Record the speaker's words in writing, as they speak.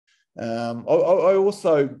I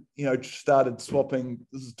also, started swapping.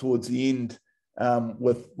 This is towards the end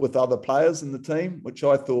with other players in the team, which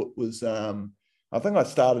I thought was. I think I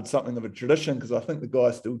started something of a tradition because I think the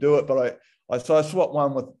guys still do it. But I swapped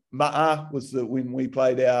one with Ma'a. When we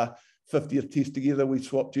played our 50th test together, we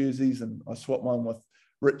swapped jerseys, and I swapped one with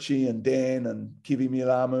Richie and Dan and Kiwi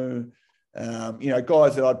Milamu.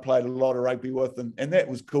 Guys that I'd played a lot of rugby with, and that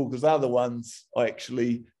was cool because they're the ones I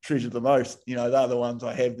actually treasure the most. They're the ones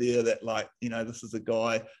I have there that this is a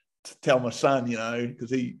guy to tell my son, because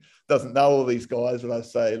he doesn't know all these guys, but I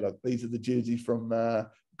say, look, these are the jerseys from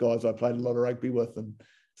guys I played a lot of rugby with, and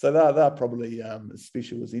so they're probably as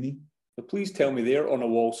special as any. But please tell me they're on a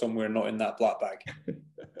wall somewhere, not in that black bag.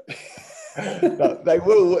 No, they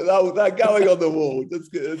will. They're going on the wall. That's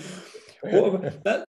good. What about that?